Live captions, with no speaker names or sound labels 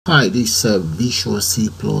Hi, this is Visual C++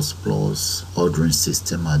 ordering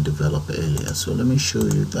system I developed earlier. So let me show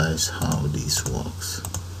you guys how this works.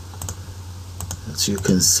 As you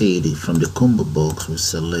can see, from the combo box, we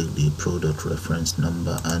select the product reference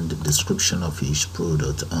number and the description of each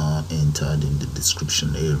product are entered in the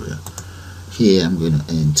description area. Here I'm going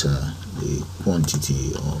to enter the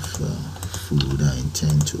quantity of food I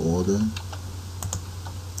intend to order.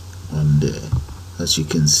 And as you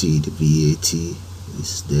can see, the VAT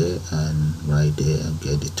is there, and right there I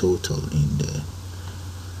get the total in there.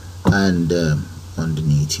 And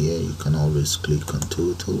underneath here you can always click on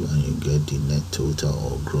total and you get the net total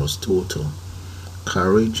or gross total.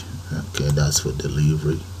 Carriage, okay, that's for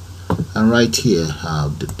delivery. And right here I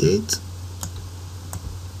have the date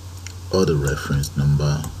or the reference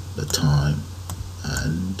number, the time,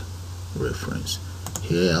 and reference.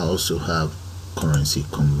 Here I also have currency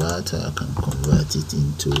converter. I can convert it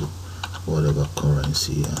into whatever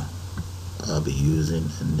currency I'll be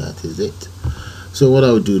using, and that is it. So what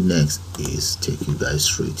I'll do next is take you guys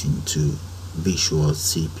straight into Visual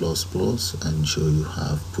C++ and show you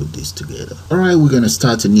how I've put this together. Alright, we're going to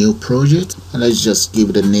start a new project, and let's just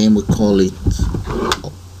give it a name. We call it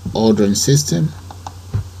ordering system.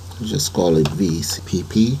 Just call it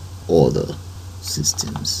VCPP order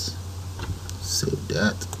systems. Save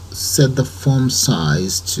that. Set the font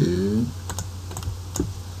size to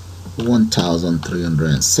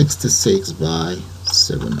 1366 by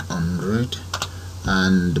 700,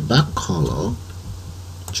 and the back color,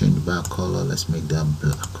 change the back color, let's make that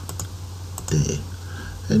black there.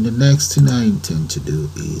 And the next thing I intend to do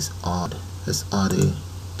is let's add it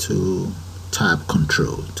to tab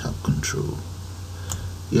control.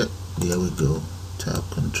 Yep, there we go, tab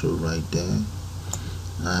control right there.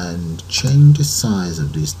 And change the size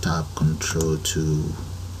of this tab control to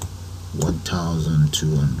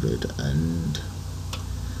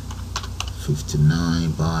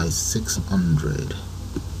 1259 by 600.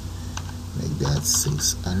 Make that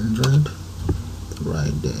 600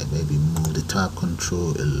 right there. Maybe move the tab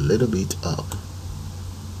control a little bit up.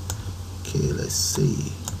 Okay, let's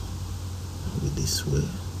see, maybe this way,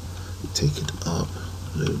 take it up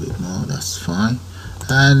a little bit more, that's fine.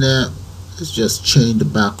 And let's just change the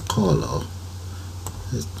back color.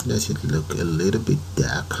 Let it look a little bit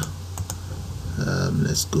dark.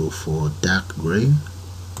 Let's go for dark gray.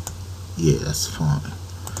 Yeah, that's fine.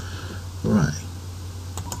 Right,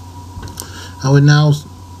 I will now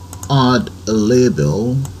add a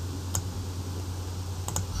label.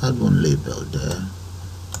 Add one label there,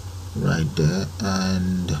 right there.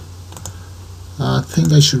 And I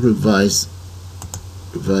think I should revise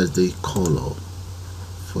the color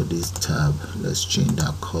for this tab. Let's change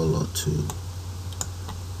that color to,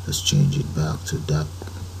 let's change it back to dark,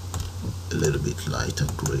 a little bit lighter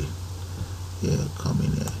gray. Yeah, come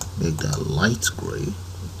in here, make that light gray.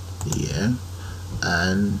 Yeah,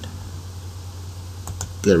 and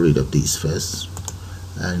get rid of these first,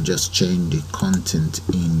 and just change the content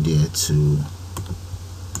in there to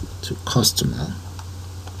customer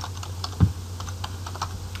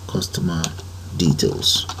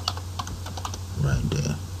details right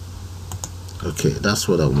there. Okay, that's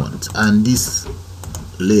what I want. And this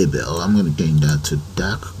label, I'm going to change that to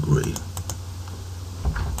dark gray.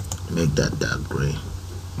 Make that dark gray.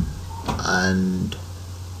 And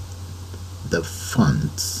the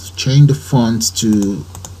fonts, change the fonts to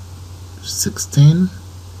 16.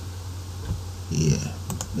 Yeah,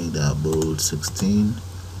 make that bold 16.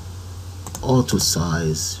 Auto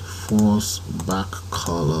size, force, back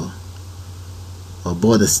color, or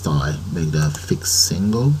border style, make that fixed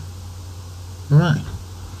single. Alright,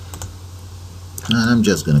 and I'm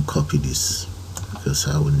just gonna copy this because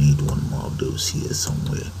I will need one more of those here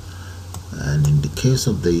somewhere. And in the case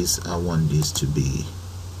of this, I want this to be,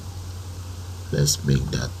 let's make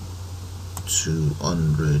that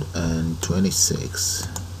 226.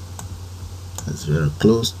 That's very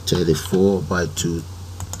close. 34 by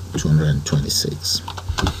 226.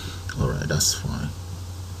 Alright, that's fine.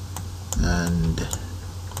 And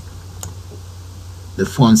the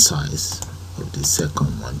font size of the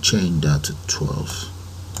second one, change that to 12.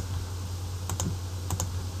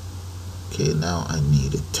 Okay, now I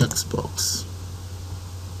need a text box,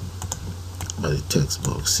 or the text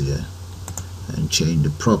box here, and change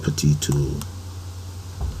the property to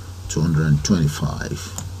 225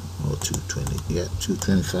 or 220. Yeah,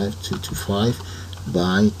 225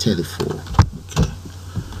 by 34. Okay,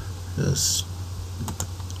 just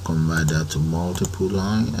convert that to multiple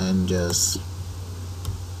line and just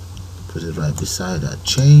put it right beside that.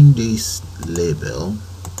 Change this label,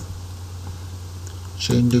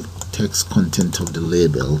 change the text content of the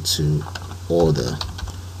label to order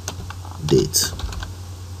date,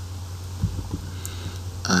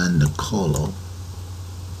 and the color,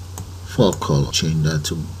 for color, change that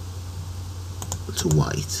to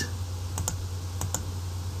white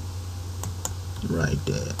right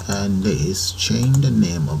there. And this, change the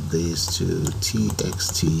name of this to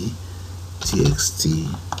txt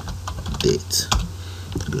date.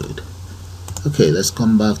 Good. Okay, let's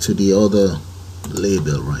come back to the other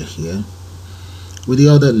label right here. With the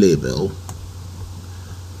other label,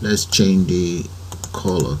 let's change the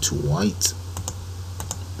color to white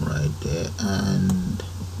right there, and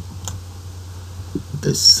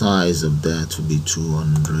the size of that will be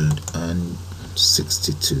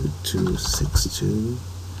 262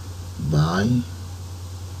 by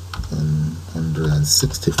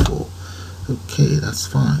 164. Okay, that's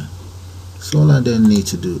fine. So all I then need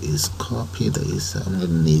to do is copy this. I'm going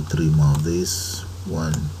to need 3 more of this.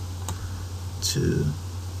 1, 2,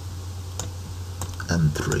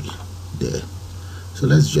 and 3 there. So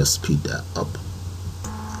let's just speed that up.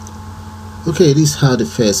 Okay, this is how the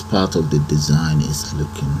first part of the design is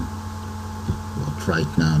looking. But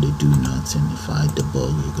right now they do nothing. If I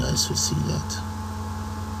debug, you guys will see that.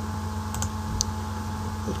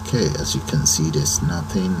 Okay, as you can see, there's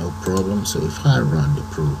nothing, no problem. So if I run the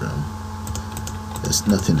program, there's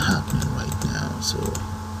nothing happening right now. So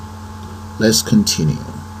let's continue.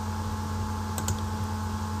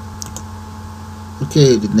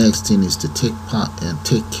 Okay, the next thing is to take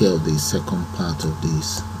care of the second part of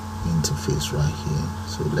this interface right here.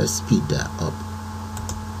 So let's speed that up.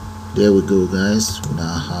 There we go, guys. We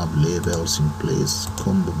now have labels in place,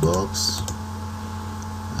 combo box,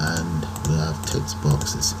 and we have text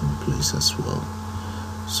boxes in place as well.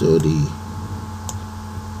 So the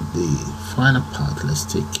final part, let's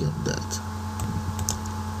take care of that.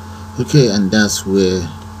 Okay, and that's where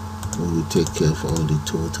we will take care of all the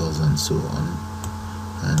totals and so on.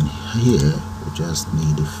 And here we just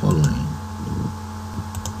need the following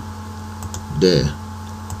there.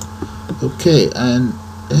 Okay, and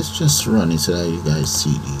let's just run it so that you guys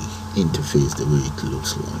see the interface the way it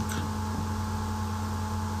looks like.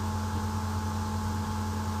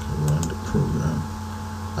 Okay, run the program,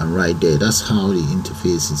 and right there, that's how the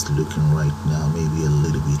interface is looking right now. Maybe a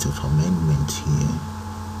little bit of amendment here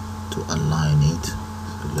to align it.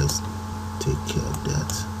 So let's take care of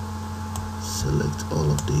that. Select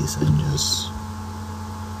all of these and just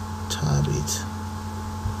tab it.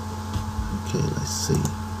 Okay, let's see.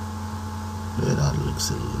 Yeah, that looks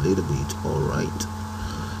a little bit alright.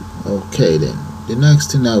 Okay, then the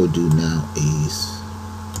next thing I will do now is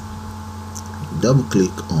double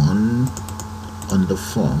click on the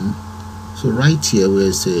form. So right here where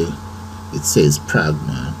it says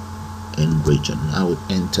Pragma and region, I would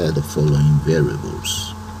enter the following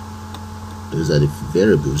variables. Those are the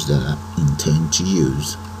variables that I intend to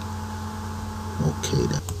use. Okay,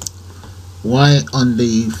 then. While on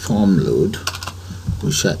the form load,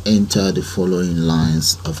 we shall enter the following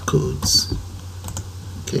lines of codes.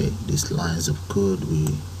 Okay, these lines of code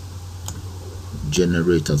we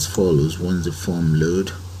generate as follows. Once the form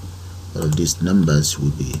load, all of these numbers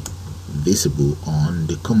will be visible on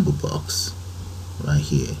the combo box right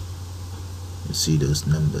here. You see those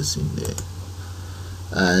numbers in there,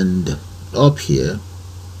 and up here,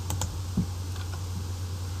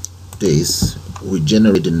 this we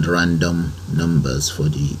generating random numbers for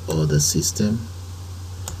the order system,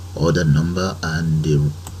 order number, and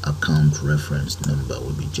the account reference number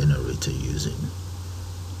will be generated using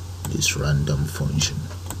this random function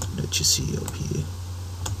that you see up here.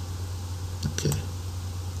 Okay,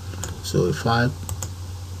 so if I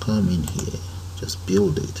come in here, just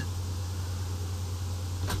build it.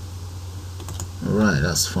 Alright,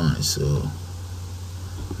 that's fine. So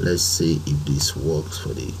let's see if this works for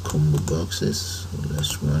the combo boxes. So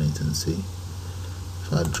let's run it and see.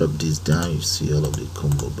 If I drop this down, you see all of the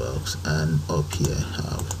combo box, and up here I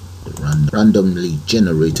have the randomly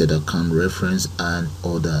generated account reference and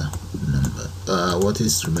order number. What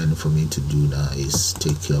is remaining for me to do now is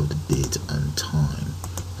take care of the date and time.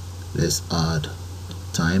 Let's add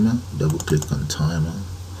timer. Double click on timer.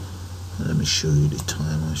 Let me show you the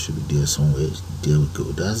timer. Should be there somewhere. There we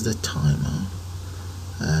go. That's the timer.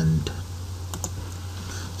 And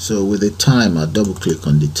so with the timer, double click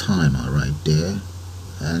on the timer right there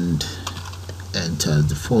and enter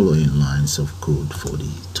the following lines of code for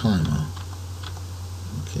the timer.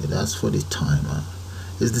 Okay, that's for the timer.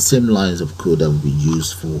 It's the same lines of code that will be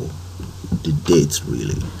used for the dates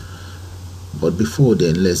really. But before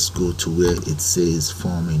then, let's go to where it says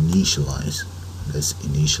form initialize. Let's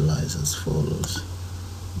initialize as follows.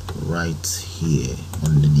 Right here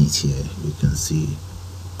underneath here, you can see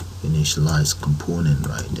initialize component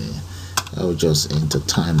right there. I will just enter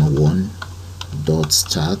timer 1 dot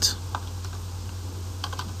start.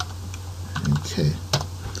 Okay,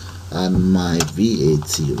 and my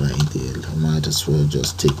VAT right there, I might as well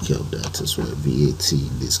just take care of that as well. VAT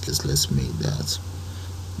in this case, let's make that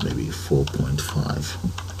maybe 4.5,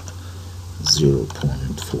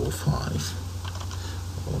 0.45,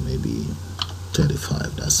 or maybe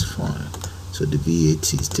 35. That's fine. So the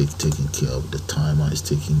VAT is taken care of, the timer is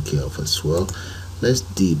taken care of as well. Let's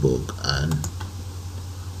debug and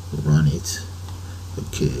run it.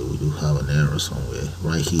 Okay, we do have an error somewhere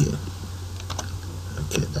right here.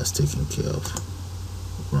 Okay, that's taken care of.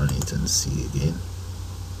 Run it and see again.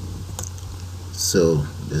 So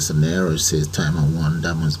there's an error, it says timer 1.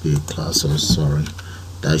 That must be a class, or sorry,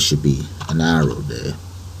 that should be an arrow there.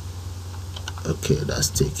 Okay, that's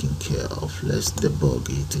taken care of. Let's debug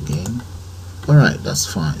it again. Alright, that's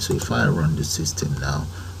fine. So if I run the system now,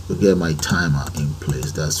 we get my timer in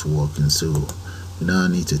place. That's working. So we now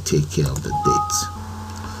need to take care of the date.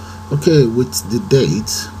 Okay, with the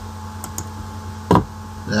date,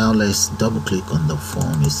 now let's double click on the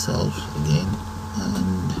form itself again,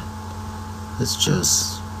 and let's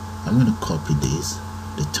just, I'm going to copy this,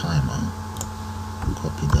 the timer,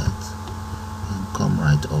 copy that, and come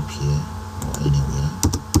right up here or anywhere,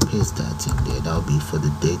 paste that in there. That'll be for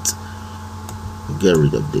the date. We'll get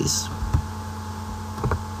rid of this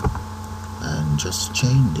and just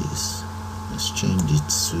change this. Let's change it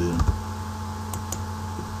to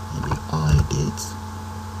maybe iDate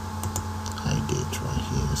right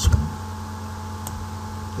here. So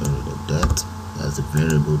get rid of that. That's a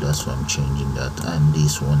variable, that's why I'm changing that. And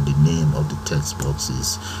this one, the name of the text box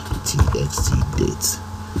is txt date.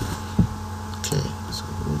 Okay, so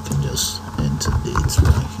we can just enter date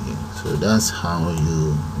right here. So that's how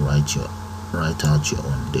you write out your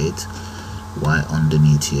own date. While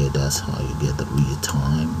underneath here, that's how you get the real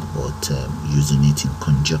time, but using it in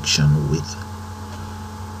conjunction with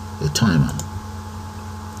the timer.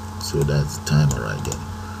 So that's the timer right there.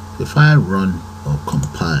 If I run or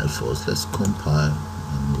compile first, let's compile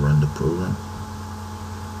and run the program.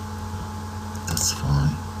 That's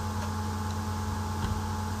fine.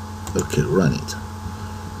 Okay, run it.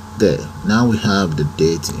 There, now we have the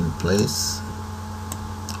date in place,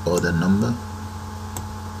 or the number,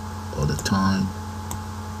 or the time,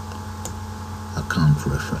 account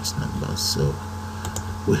reference number. So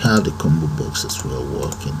we have the combo box as well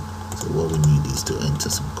working. So what we need is to enter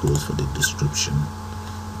some codes for the description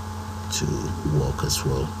to work as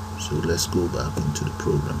well. So let's go back into the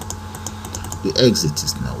program. The exit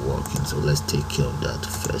is not working, so let's take care of that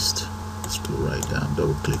first. Let's go right down,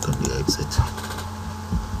 double click on the exit,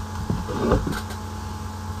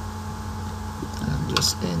 and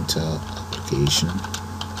just enter application.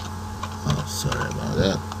 Oh, sorry about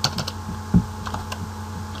that.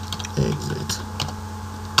 Exit.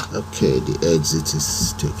 Okay, the exit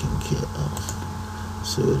is taken care of.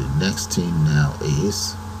 So the next thing now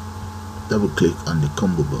is double click on the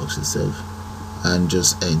combo box itself and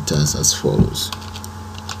just enter as follows.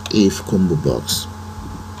 If combo box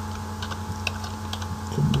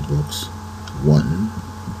 1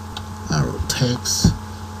 arrow text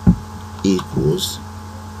equals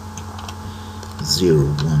 0,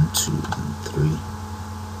 1, 2, and 3,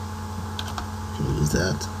 close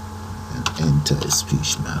that and enter a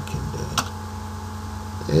speech mark in there,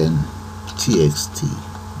 and txt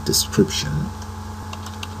description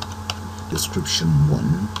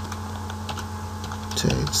 1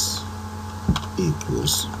 text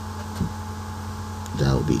equals,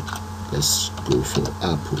 that will be, let's go for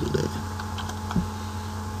Apple there,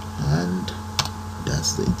 and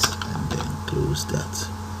that's it, and then close that.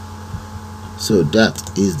 So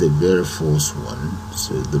that is the very first one.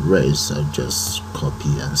 So the rest I'll just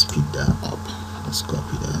copy and speed that up. Let's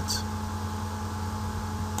copy that.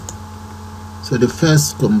 So the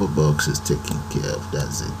first combo box is taken care of.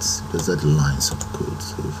 That's it. Those are the lines of code.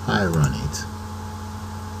 So if I run it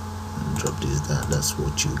and drop this down, that's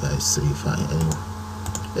what you guys see. If I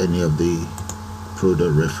any of the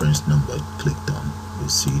product reference number clicked on, you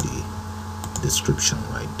see the description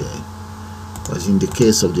right there. But in the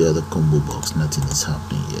case of the other combo box, nothing is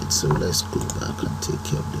happening yet. So let's go back and take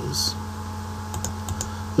care of those.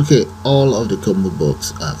 Okay, all of the combo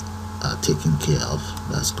box are taken care of.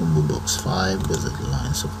 That's combo box 5, those are the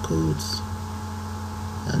lines of codes,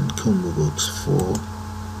 and combo box 4,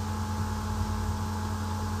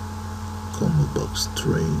 combo box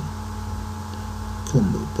 3,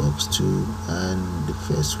 combo box 2, and the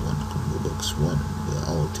first one, combo box 1. They're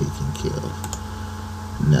all taken care of.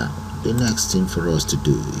 Now the next thing for us to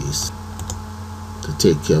do is to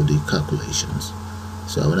take care of the calculations.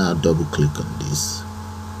 So I will now double click on this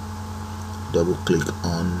double click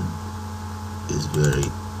on is very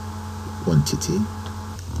quantity.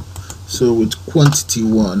 So with quantity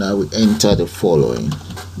 1, I will enter the following,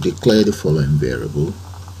 declare the following variable.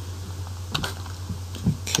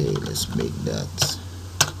 Okay, let's make that,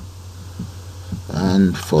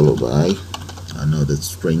 and followed by another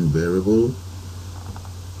string variable.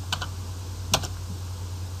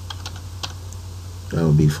 That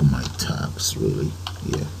will be for my tags, really.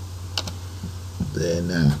 Yeah. Then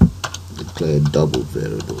declare double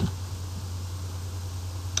variable.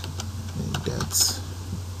 Like that.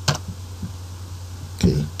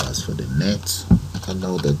 Okay, that's for the net.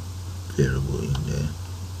 Another variable in there.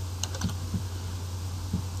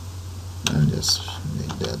 And just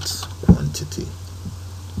make that quantity.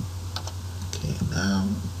 Okay, now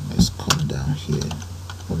let's come down here.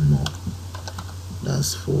 One more.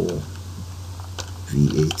 That's for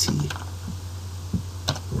VAT.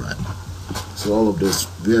 Right. So all of those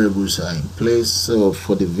variables are in place. So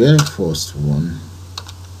for the very first one,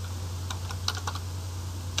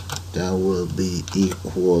 that will be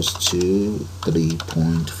equals to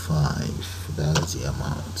 3.5. That is the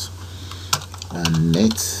amount. And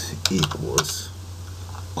net equals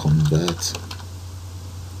convert.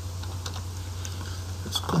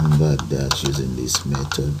 Let's convert that using this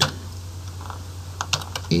method.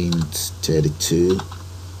 Int 32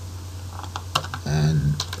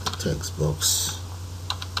 and text box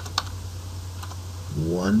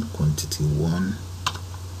 1, quantity 1.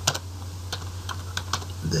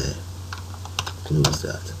 There, close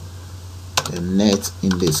that. And net,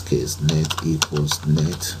 in this case, net equals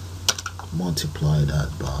net, multiply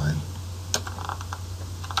that by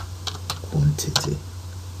quantity.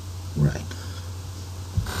 Right.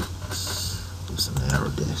 There's an error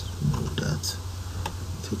there. Move that.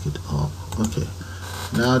 Take it up. Okay.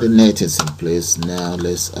 Now the net is in place. Now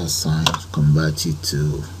let's assign, convert it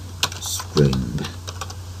to string.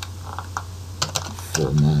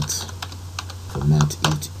 Format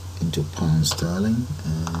it into pound sterling,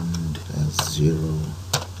 and that's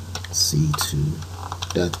 0C2.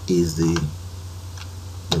 That is the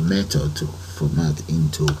method to format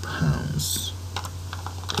into pounds.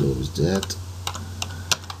 Close that.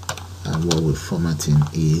 And what we're formatting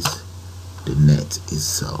is the net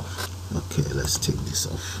itself. Okay, let's take this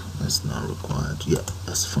off. That's not required. Yeah,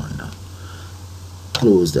 that's fine now.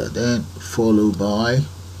 Close that. Then followed by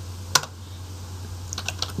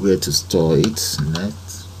where to store it. Net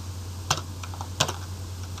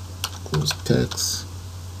equals text,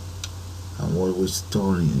 and what we're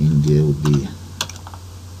storing in there will be,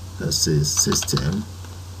 let's say, system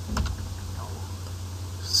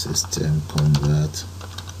convert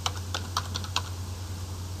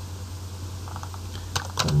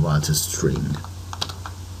to string,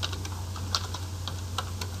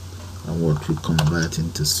 and what we convert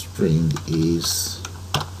into string is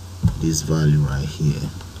this value right here.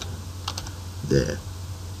 There.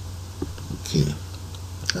 Okay,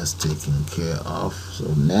 that's taken care of.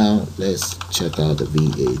 So now let's check out the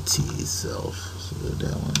VAT itself. So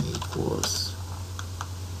that one equals,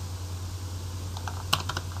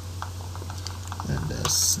 and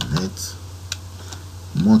that's net.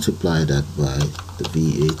 Multiply that by the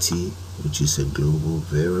VAT, which is a global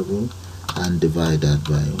variable, and divide that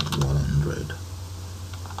by 100.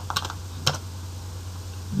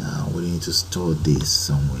 Now we need to store this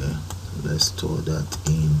somewhere. Let's store that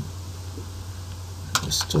in.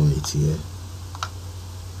 Let's store it here.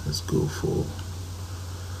 Let's go for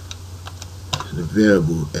the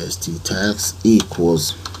variable st_tags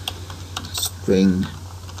equals string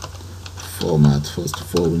format. First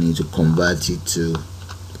of all, we need to convert it to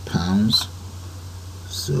pounds.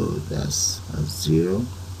 So that's a 0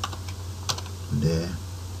 there.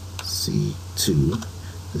 C2.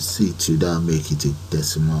 The C2, that'll make it a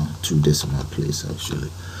decimal, 2 decimal place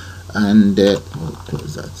actually. And we'll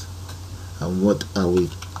close that. And what are we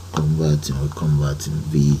converting? We're converting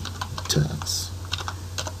V tags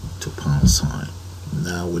to pound sign.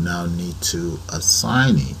 Now we need to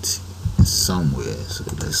assign it somewhere. So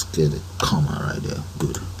let's get a comma right there.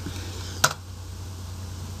 Good.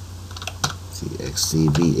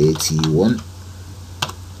 TXTVAT1,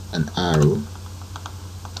 an arrow,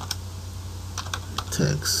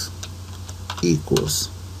 text equals.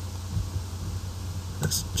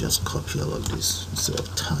 Let's just copy all of this instead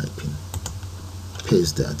of typing.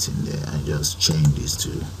 Paste that in there and just change this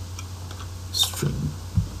to string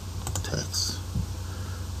text.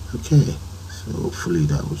 Okay, so hopefully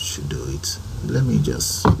that should do it. Let me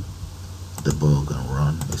just debug and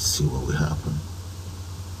run. Let's see what will happen.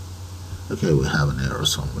 Okay, we have an error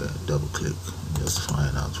somewhere. Double click, just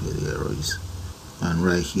find out where the error is. And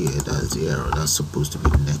right here, that's the error. That's supposed to be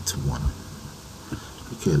net 1.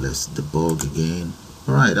 Okay, let's debug again.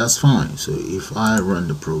 Alright, that's fine. So if I run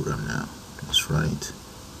the program now, that's right,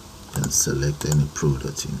 and select any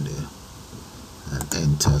product in there and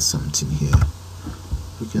enter something here,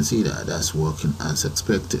 you can see that that's working as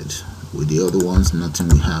expected. With the other ones, nothing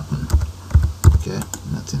will happen. Okay,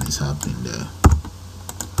 nothing is happening there.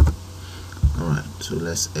 Alright, so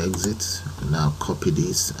let's exit. Now copy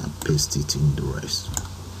this and paste it in the rest.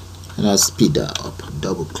 And I'll speed that up.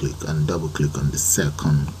 Double click on the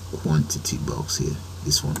second quantity box here.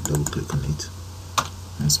 This one, double click on it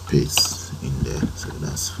and paste in there. So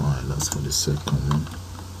that's fine. That's for the second one.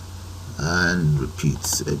 And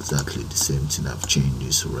repeats exactly the same thing. I've changed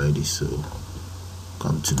this already. So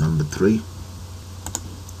come to number 3.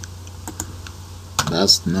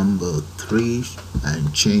 That's number 3,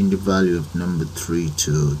 and change the value of number 3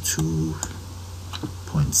 to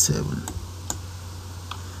 2.7,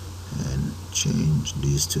 and change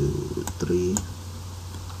this to 3,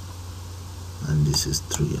 and this is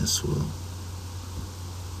 3 as well.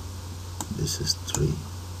 This is 3.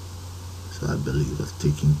 So I believe I've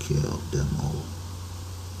taken care of them all.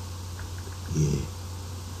 Yeah.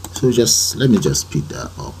 So let me just speed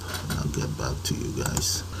that up and I'll get back to you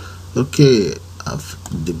guys. Okay, I've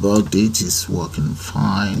debugged it. It's working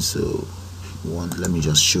fine. So if you want, let me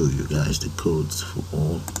just show you guys the codes for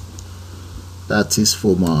all. That is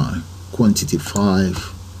for my quantity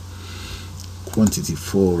 5, quantity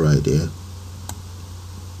 4 right there,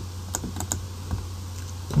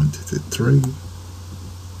 quantity 3,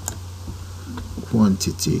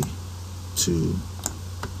 quantity 2,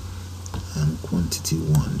 and quantity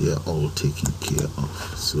 1. They are all taken care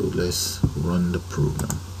of. So let's run the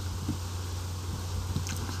program.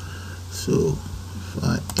 So if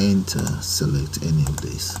I enter, select any of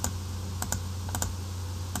these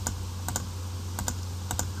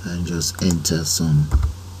and just enter some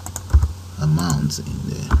amounts in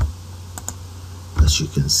there, as you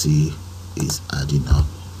can see is adding up.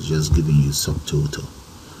 It's just giving you subtotal,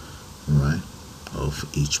 right, of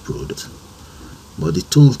each product, but the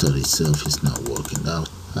total itself is not working out.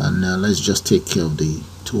 And now let's just take care of the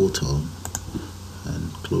total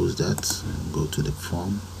and close that and go to the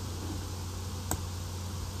form.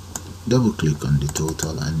 Double click on the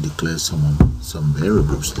total and declare some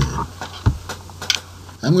variables there.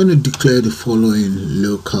 I'm going to declare the following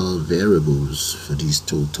local variables for these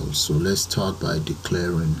totals. So let's start by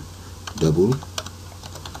declaring double.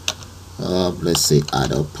 Let's say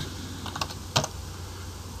add up.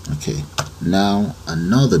 Okay, now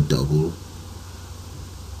another double.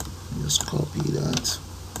 Just copy that.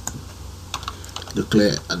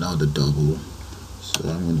 Declare another double. So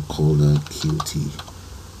I'm going to call that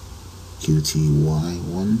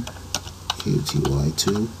QTY1,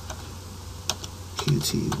 QTY2,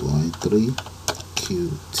 QTY3,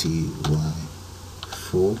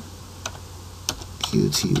 QTY4,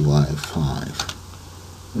 QTY5.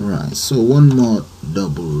 Alright, so one more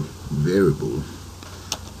double variable.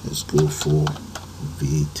 Let's go for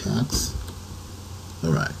vtax.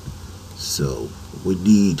 Alright, so we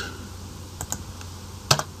need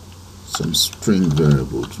some string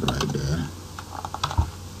variables right there.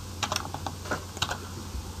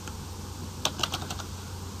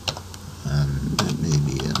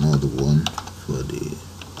 Maybe another one for the,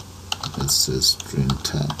 let's say, string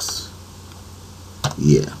tax.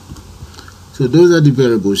 Yeah, so those are the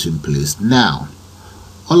variables in place. Now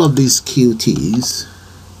all of these QTs,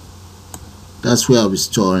 that's where I'll be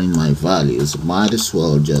storing my values. Might as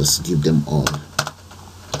well just give them all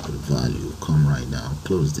the value. Come right now,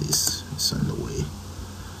 close this, it's on the way,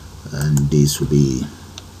 and this will be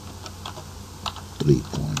 3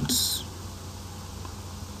 points.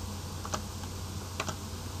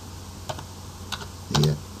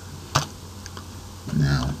 Yeah.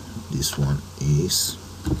 Now this one is,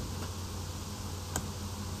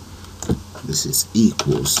 this is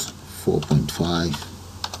equals 4.5,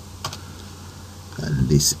 and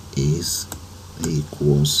this is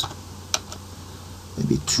equals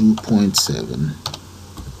maybe 2.7.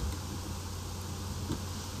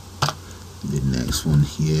 The next one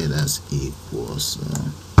here, that's equals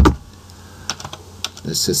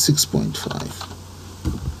let's say 6.5.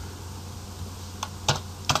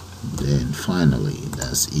 Then finally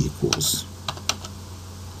that's equals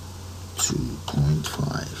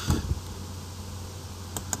 2.5.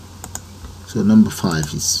 So number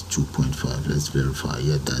 5 is 2.5. Let's verify.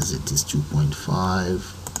 Yeah, that's it. It's 2.5,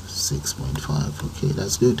 6.5. Okay,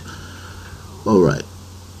 that's good. Alright,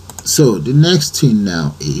 so the next thing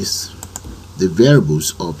now is the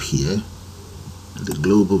variables up here, the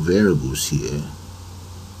global variables here.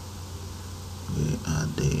 Where are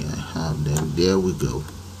they? I have them. There we go.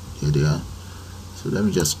 Here they are. So let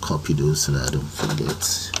me just copy those so that I don't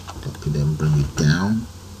forget. Copy them, bring it down,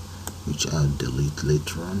 which I'll delete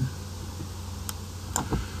later on.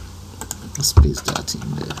 Let's paste that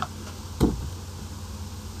in there.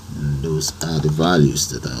 And those are the values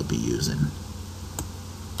that I'll be using.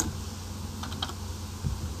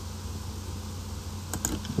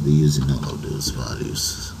 I'll be using all of those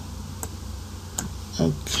values.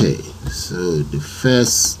 Okay, so the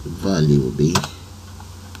first value will be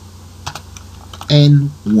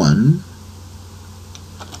n1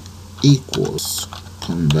 equals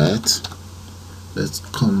convert. Let's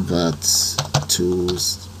convert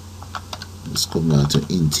to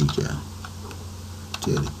integer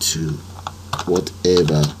 32,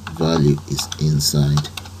 whatever value is inside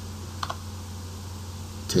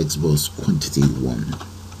text box quantity 1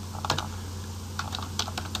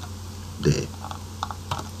 there.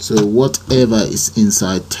 So whatever is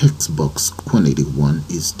inside text box quantity 1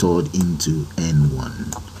 is stored into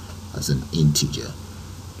n1 as an integer.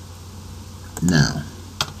 Now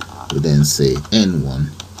we then say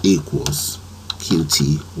n1 equals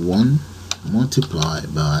qt1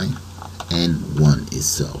 multiplied by n1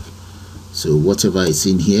 itself. So whatever is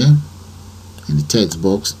in here in the text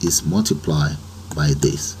box is multiplied by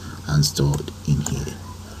this and stored in here.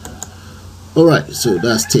 Alright, so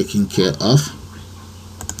that's taken care of.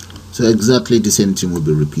 So exactly the same thing will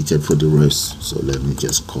be repeated for the rest. So let me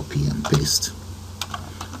just copy and paste.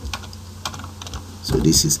 So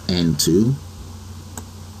this is n2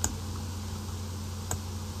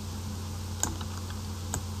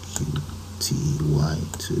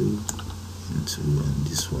 qty2 n2, and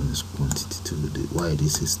this one is quantity 2. The y,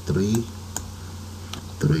 this is 3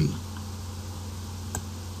 3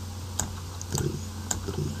 3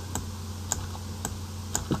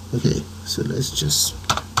 3. Okay, so let's just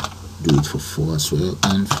do it for 4 as well,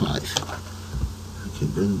 and 5. Okay,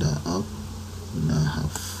 bring that up. We now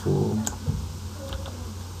have 4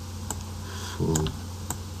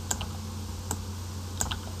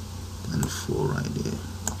 and 4 right there,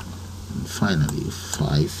 and finally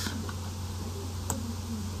 5.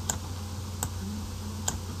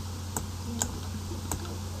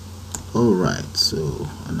 Alright, so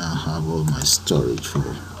I now have all my storage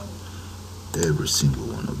for every single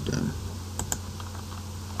one of them.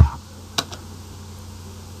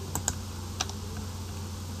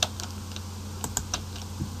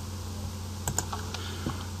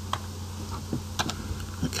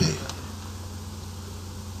 Okay,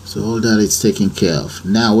 so all that is taken care of.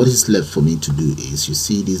 Now what is left for me to do is, you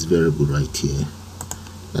see this variable right here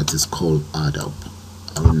that is called add up.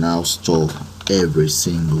 I will now store every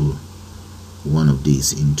single one of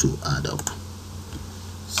these into add up.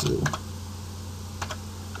 So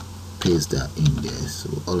paste that in there. So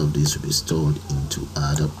all of these will be stored into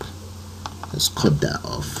add up. Let's cut that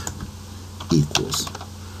off. Equals.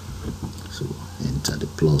 So enter the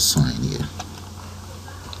plus sign here.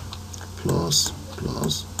 Plus,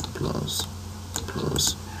 plus, plus,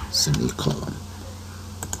 plus, semicolon.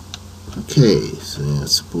 Okay, so I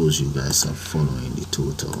suppose you guys are following the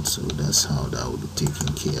total. So that's how that will be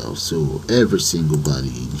taken care of. So every single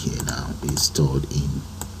value in here now is stored in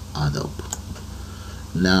add up.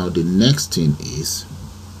 Now the next thing is,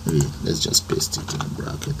 maybe let's just paste it in a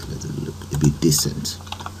bracket, let it look a bit decent.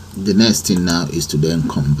 The next thing now is to then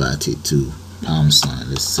convert it to pound sign.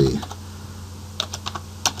 Let's say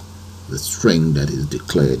the string that is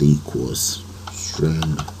declared equals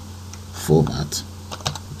string format.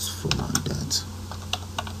 Let's format that,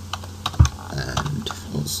 and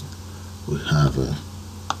also we have a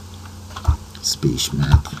space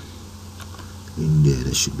mark in there.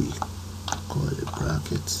 There should be called a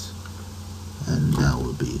bracket, and that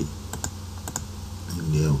will be,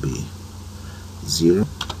 and there will be 0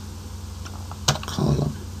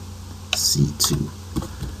 column C2.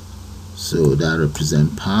 So that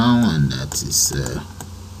represents pound, and that is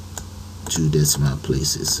 2 decimal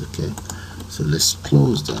places. Okay, so let's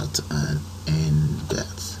close that and end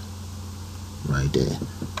that right there.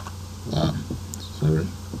 Sorry,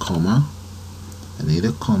 comma. I need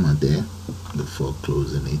a comma there before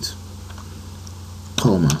closing it.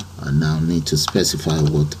 Comma. I now need to specify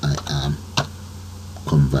what I am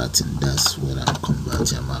converting. That's what I'm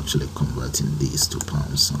converting. I'm actually converting these to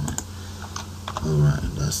pound sign.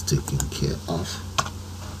 Alright, that's taken care of.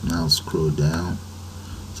 Now scroll down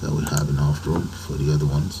so we have enough room for the other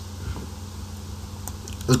ones.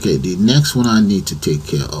 Okay, the next one I need to take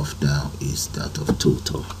care of now is that of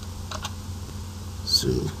total. So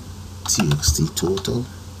txt total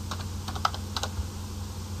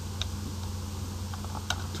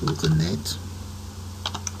net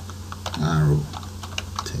arrow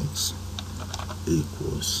text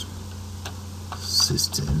equals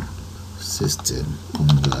system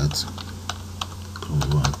convert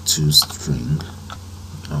to string,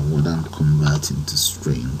 and what I'm converting to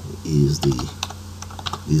string is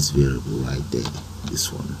this variable right there,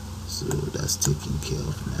 this one. So that's taken care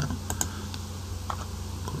of now.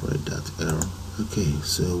 Correct that error. Okay,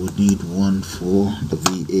 so we need one for the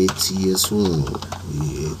VAT as well.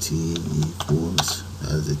 VAT equals,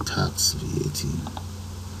 as the tax VAT.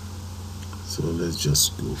 So let's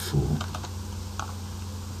just go for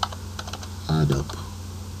add up,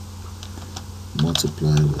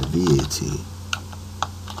 multiply by VAT,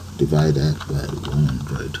 divide that by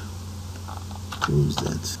 100, close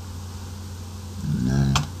that.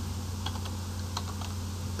 Now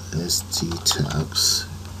st tax,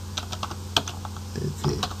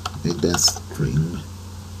 okay, make that string,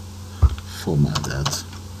 format that.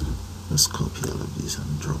 Let's copy all of this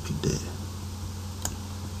and drop it there.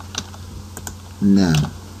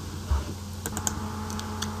 Now,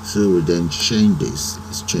 so we then change this.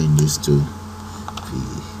 Let's change this to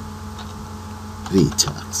V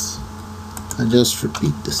tax, and just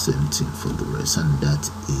repeat the same thing for the rest, and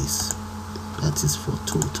that is for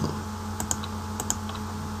total.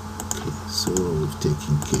 Okay, so we've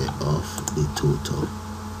taken care of the total.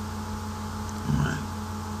 Alright,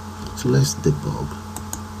 so let's debug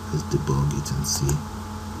it and see.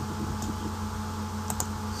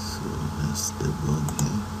 So let's debug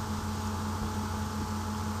here.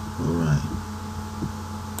 Alright,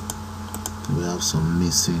 we have some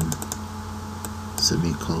missing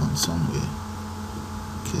semicolon somewhere.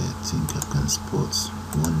 Okay, I think I can spot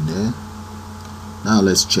one there. Now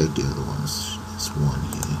let's check the other ones. There's one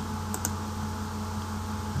here,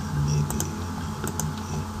 and maybe another one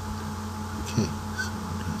here. Okay, so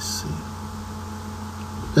let's see.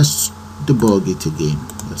 Let's debug it again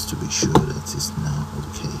just to be sure that it's now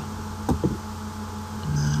okay.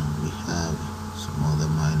 Now we have some other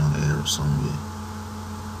minor error somewhere.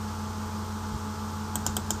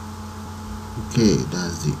 Okay,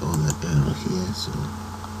 that's the other error here, so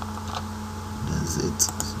that's it.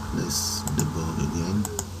 So let's debug again.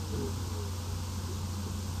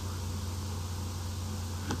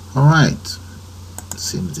 Alright,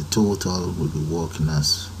 seems the total will be working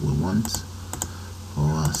as we want, or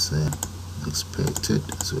as expected.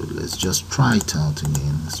 So let's just try it out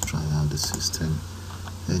again. Let's try out the system,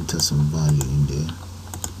 enter some value in there,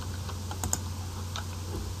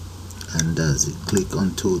 and that's it. Click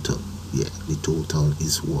on total. Yeah, the total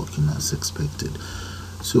is working as expected.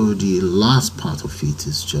 So the last part of it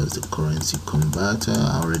is just the currency converter.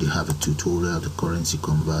 I already have a tutorial of the currency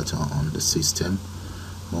converter on the system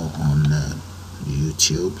or on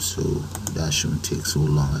YouTube, so that shouldn't take so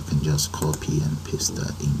long. I can just copy and paste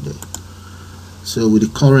that in there. So with the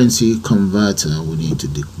currency converter, we need to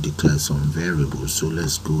declare some variables. So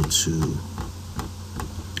let's go to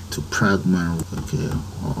Pragma. Okay,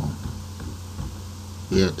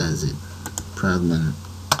 yeah, that's it. Pragma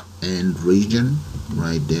and region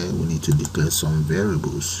right there. We need to declare some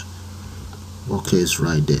variables. Okay, it's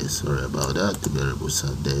right there. Sorry about that. The variables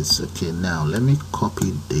are there. Okay, now let me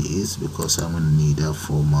copy this because I'm gonna need that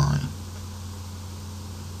for my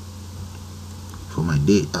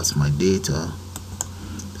date as my data.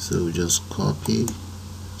 So just copy.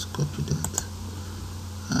 Let's copy that,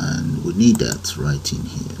 and we need that right in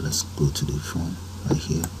here. Let's go to the form right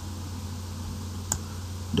here.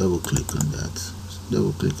 Double click on that.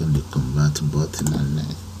 Double click on the convert button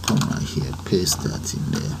and come right here, paste that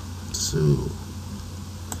in there. So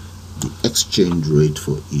the exchange rate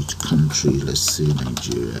for each country, let's say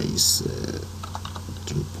Nigeria is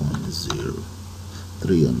 3.0,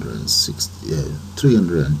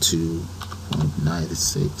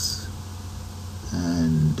 302.96,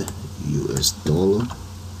 and US dollar,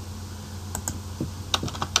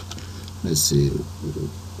 let's say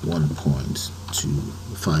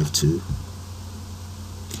 1.252.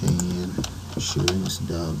 Kenyan shillings,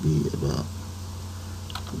 that'll be about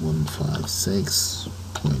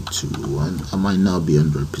 156.21. I might not be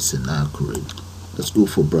 100% accurate. Let's go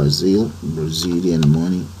for Brazilian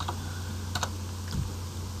money.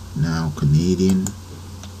 Now Canadian,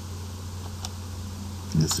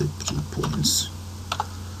 let's say 3 points,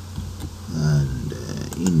 and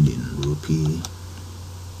Indian rupee.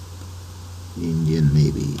 Indian,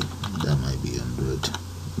 maybe that might be 100.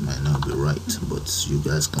 Might not be right, but you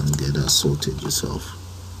guys can get that sorted yourself.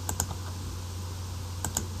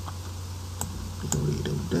 Get rid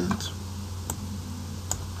of that.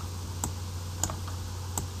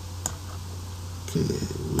 Okay,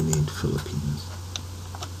 we need Philippines,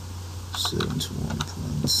 71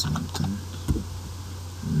 point something.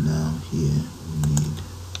 Now here we need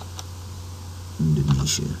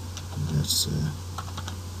Indonesia, let's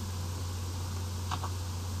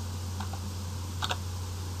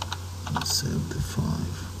save the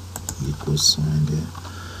 5 equals sign there.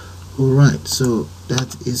 Alright, so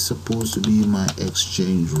that is supposed to be my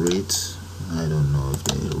exchange rate. I don't know if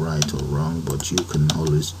they're right or wrong, but you can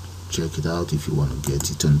always check it out if you want to get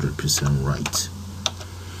it 100% right.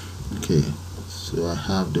 Okay, so I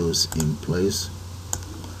have those in place.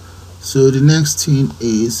 So the next thing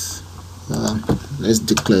is let's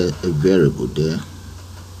declare a variable there.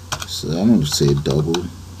 So I'm going to say double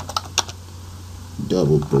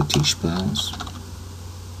British pounds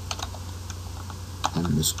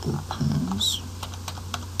underscore pounds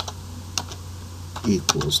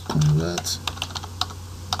equals convert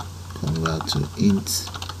to int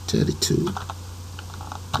 32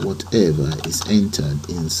 whatever is entered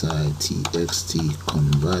inside txt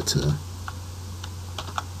converter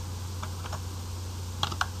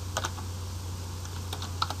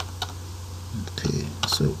okay,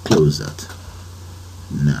 so close that.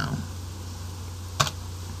 Now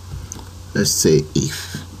let's say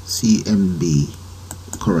if CMB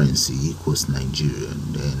currency equals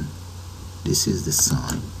Nigerian, then this is the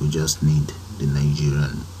sign. We just need the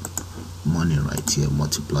Nigerian money right here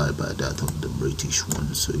multiplied by that of the British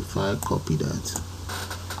one. So if I copy that,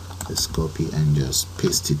 let's copy and just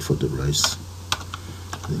paste it for the rest.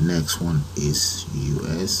 The next one is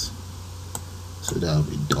US, so that will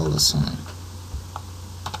be $,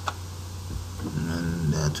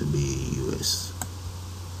 and that will be US.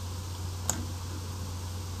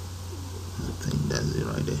 I think that's it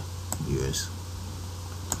right there, US.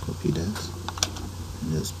 Copy that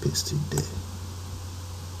and just paste it there,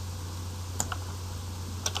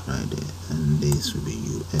 right there, and this will be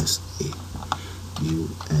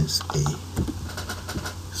USA.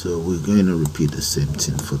 So we're going to repeat the same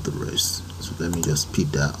thing for the rest. So let me just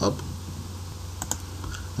speed that up,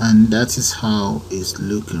 and that is how it's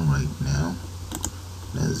looking right now.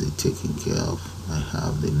 That's it taken care of. I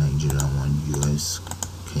have the Nigerian one, US,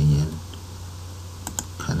 Kenyan,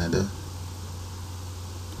 Canada,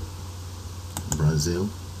 Brazil,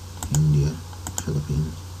 India,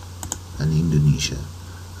 Philippines, and Indonesia.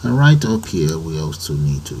 And right up here we also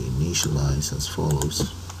need to initialize as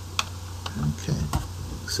follows. Okay,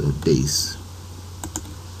 so this,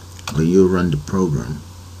 when you run the program,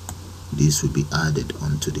 this will be added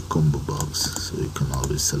onto the combo box, so you can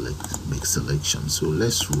always make selections. So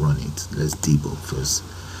let's run it. Let's debug first.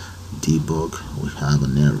 Debug, we have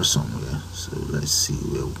an error somewhere, so let's see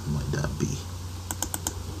where might that be.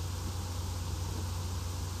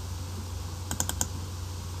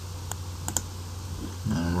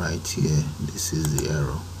 And right here, this is the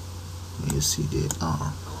error. You see the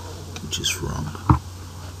R, which is wrong.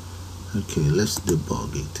 Okay, let's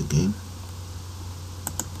debug it again.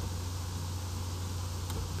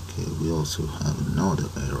 Okay, we also have another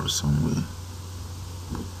error somewhere.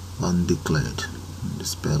 Undeclared, the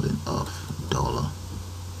spelling of $.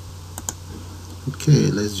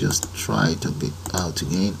 Okay, let's just try it a bit out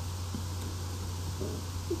again.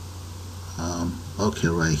 Okay,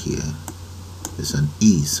 right here there's an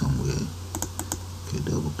E somewhere. Okay,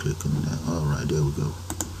 double click on that. Alright, there we go.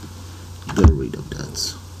 Get rid of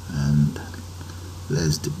that, and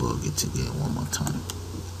let's debug it again one more time.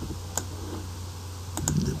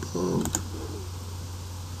 Debug.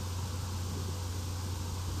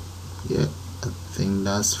 Yeah, I think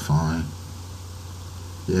that's fine.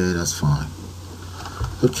 Yeah, that's fine.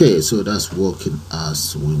 Okay, so that's working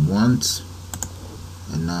as we want.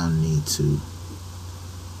 And now I need to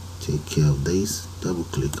take care of this. Double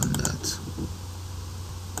click on that.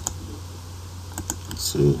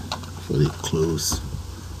 So for the close,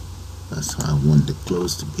 that's how I want the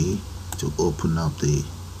close to be, to open up the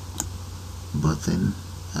button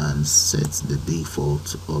and set the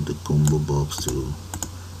default of the combo box to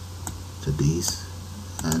this,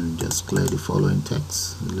 and just clear the following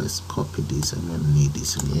text. Let's copy this. I'm going to need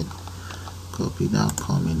this again. Copy that,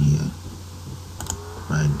 come in here,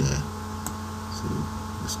 right there. So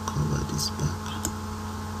let's cover this back.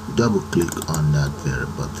 Double click on that very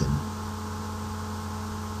button.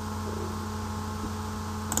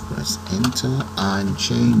 Press enter and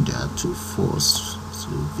change that to false. So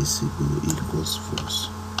visible equals false.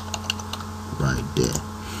 Right there.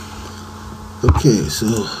 Okay, so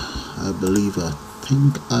I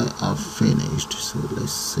think I have finished. So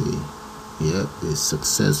let's see. Yep, it's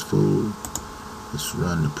successful. Let's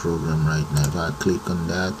run the program right now. If I click on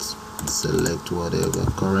that, select whatever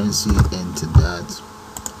currency, enter that,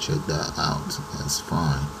 check that out, that's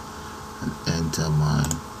fine, and enter my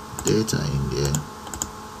data in there.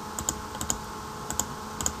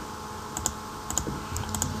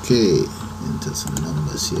 Okay, enter some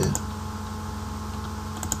numbers here.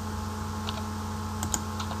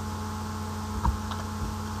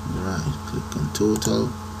 Alright, click on total,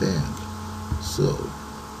 bang. So,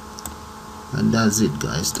 and that's it,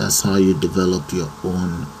 guys. That's how you develop your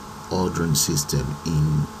own ordering system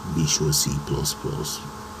in Visual C++.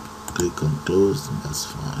 Click on close, and that's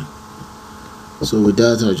fine. So with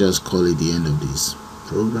that, I'll just call it the end of this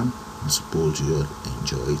program. I suppose you all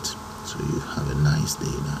enjoy it. So you have a nice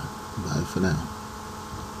day now. Bye for now.